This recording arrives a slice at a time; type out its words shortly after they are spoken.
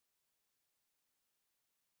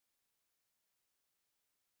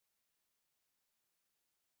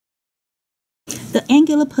The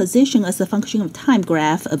angular position as a function of time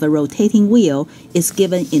graph of a rotating wheel is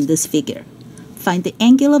given in this figure. Find the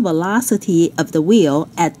angular velocity of the wheel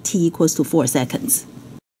at t equals to 4 seconds.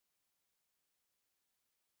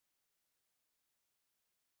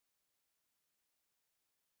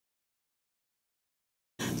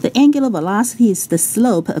 The angular velocity is the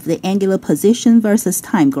slope of the angular position versus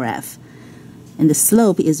time graph. And the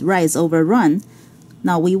slope is rise over run.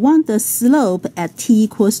 Now we want the slope at t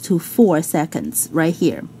equals to 4 seconds right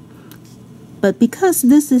here. But because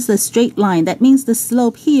this is a straight line, that means the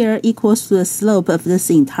slope here equals to the slope of this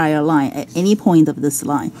entire line at any point of this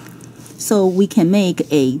line. So we can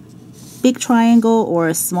make a big triangle or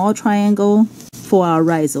a small triangle for our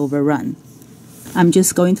rise over run. I'm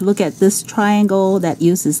just going to look at this triangle that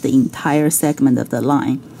uses the entire segment of the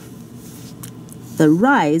line. The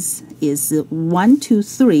rise is 1, 2,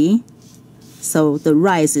 3, so the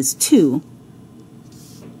rise is 2.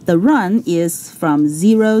 The run is from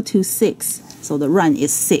 0 to 6, so the run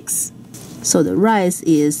is 6. So the rise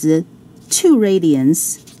is 2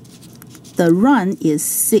 radians. The run is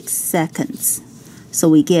 6 seconds. So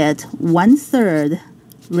we get 1/3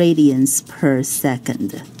 radians per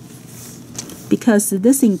second. Because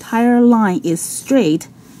this entire line is straight,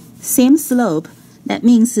 same slope, that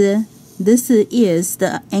means this is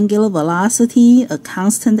the angular velocity, a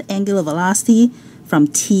constant angular velocity from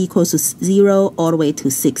t equals to 0 all the way to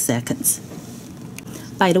 6 seconds.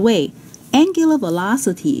 By the way, angular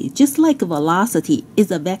velocity, just like velocity, is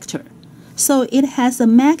a vector. So it has a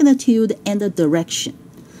magnitude and a direction.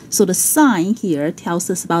 So the sign here tells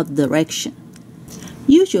us about direction.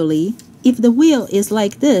 Usually, if the wheel is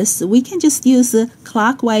like this, we can just use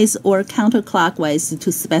clockwise or counterclockwise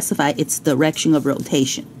to specify its direction of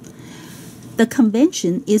rotation. The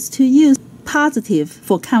convention is to use positive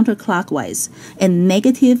for counterclockwise and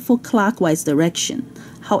negative for clockwise direction.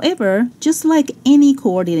 However, just like any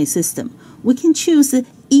coordinate system, we can choose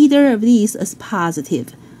either of these as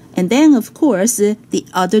positive. And then, of course, the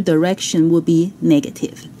other direction will be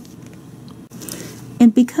negative.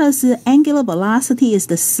 And because the angular velocity is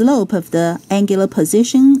the slope of the angular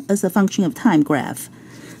position as a function of time graph,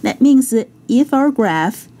 that means that if our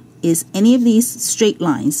graph is any of these straight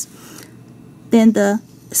lines, then the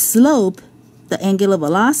slope, the angular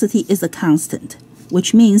velocity, is a constant,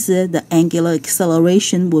 which means that the angular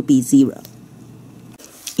acceleration will be 0.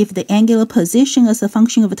 If the angular position as a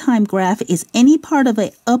function of a time graph is any part of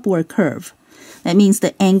an upward curve, that means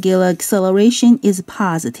the angular acceleration is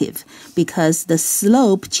positive because the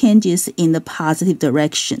slope changes in the positive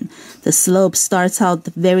direction. The slope starts out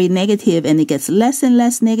very negative and it gets less and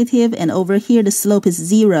less negative, and over here the slope is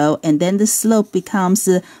 0, and then the slope becomes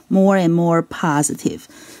more and more positive.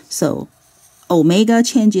 So omega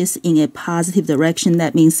changes in a positive direction.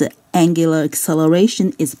 That means the angular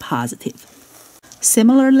acceleration is positive.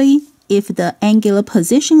 Similarly, if the angular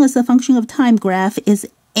position as a function of time graph is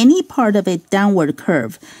any part of a downward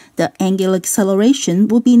curve, the angular acceleration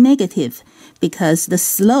will be negative because the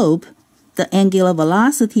slope, the angular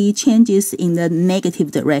velocity, changes in the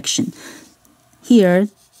negative direction. Here,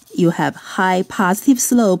 you have high positive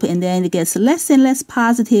slope, and then it gets less and less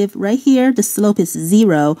positive. Right here, the slope is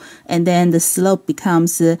 0, and then the slope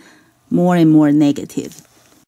becomes more and more negative.